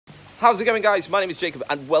How's it going, guys? My name is Jacob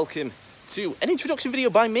and welcome to an introduction video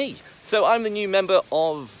by me. So I'm the new member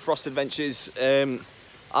of Frost Adventures.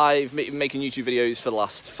 I've been making YouTube videos for the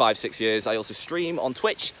last 5-6 years. I also stream on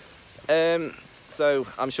Twitch. So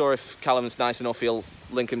I'm sure if Callum's nice enough, he'll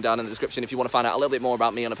link him down in the description if you want to find out a little bit more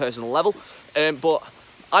about me on a personal level. But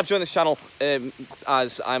I've joined this channel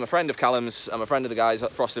as I'm a friend of Callum's. I'm a friend of the guys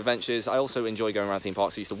at Frost Adventures. I also enjoy going around theme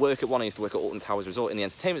parks. I used to work at one. I used to work at Alton Towers Resort in the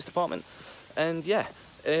entertainments department. And yeah,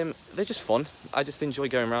 they're just fun. I just enjoy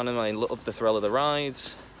going around and I love the thrill of the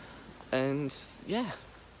rides. And yeah,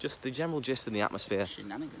 just the general gist and the atmosphere.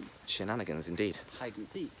 Shenanigans. Shenanigans, indeed. Hide and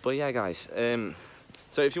seek. But yeah, guys,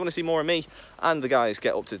 so if you want to see more of me and the guys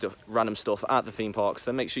get up to random stuff at the theme parks,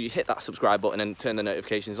 then make sure you hit that subscribe button and turn the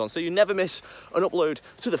notifications on so you never miss an upload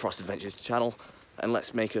to the Frost Adventures channel. And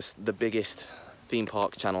let's make us the biggest theme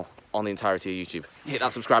park channel on the entirety of YouTube. Hit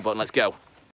that subscribe button, let's go.